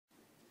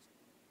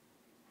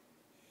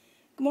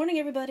Good morning,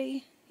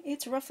 everybody.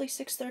 It's roughly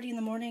 6:30 in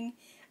the morning,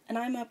 and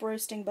I'm up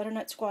roasting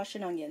butternut squash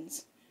and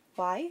onions.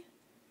 Why?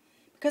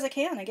 Because I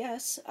can, I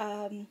guess.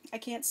 I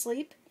can't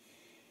sleep,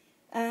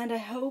 and I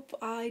hope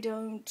I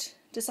don't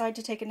decide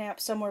to take a nap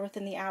somewhere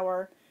within the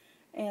hour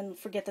and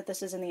forget that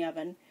this is in the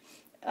oven.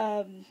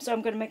 So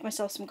I'm going to make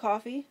myself some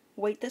coffee,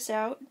 wait this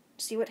out,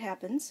 see what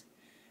happens.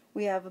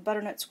 We have a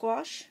butternut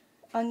squash,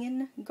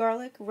 onion,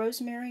 garlic,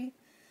 rosemary,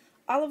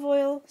 olive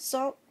oil,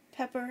 salt,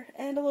 pepper,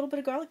 and a little bit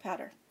of garlic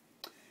powder.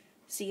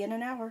 See you in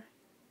an hour.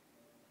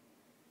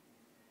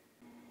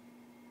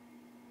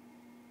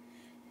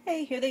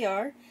 Hey, here they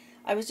are.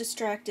 I was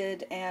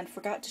distracted and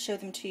forgot to show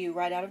them to you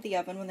right out of the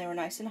oven when they were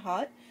nice and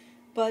hot,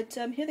 but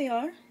here they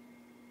are.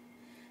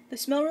 They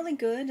smell really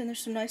good, and there's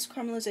some nice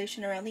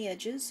caramelization around the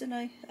edges, and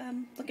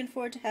I'm looking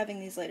forward to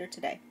having these later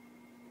today.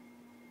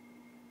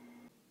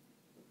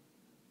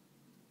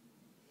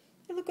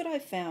 Hey, look what I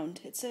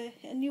found. It's a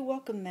new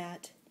welcome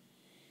mat.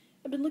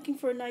 I've been looking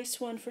for a nice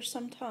one for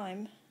some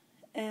time,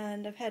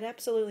 and I've had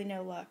absolutely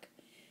no luck.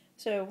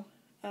 So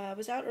I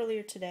was out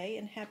earlier today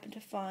and happened to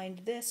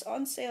find this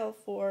on sale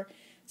for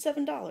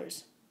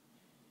 $7,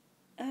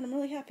 and I'm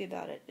really happy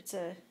about it. It's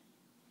a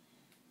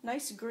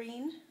nice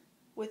green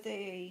with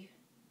a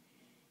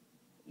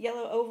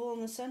yellow oval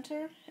in the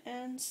center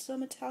and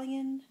some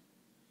Italian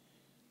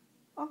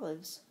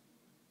olives.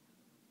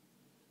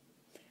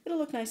 It'll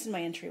look nice in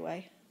my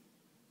entryway.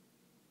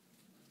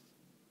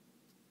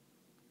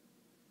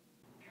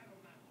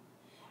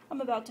 I'm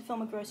about to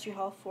film a grocery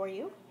haul for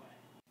you.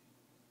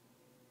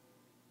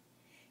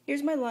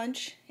 Here's my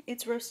lunch.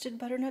 It's roasted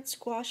butternut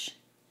squash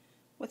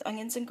with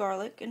onions and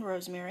garlic and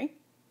rosemary.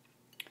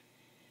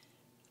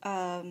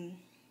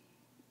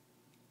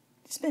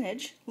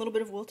 Spinach, a little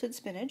bit of wilted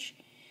spinach,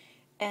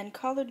 and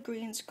collard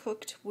greens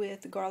cooked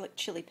with garlic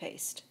chili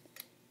paste.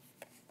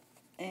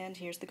 And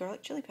here's the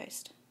garlic chili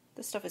paste.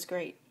 This stuff is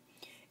great.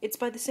 It's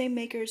by the same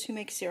makers who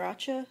make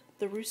sriracha,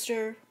 the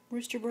Rooster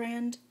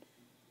brand.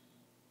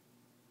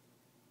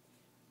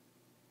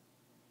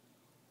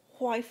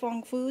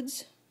 Huifeng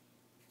Foods.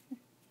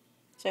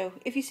 So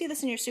if you see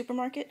this in your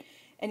supermarket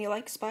and you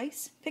like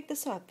spice, pick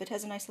this up. It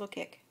has a nice little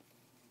kick.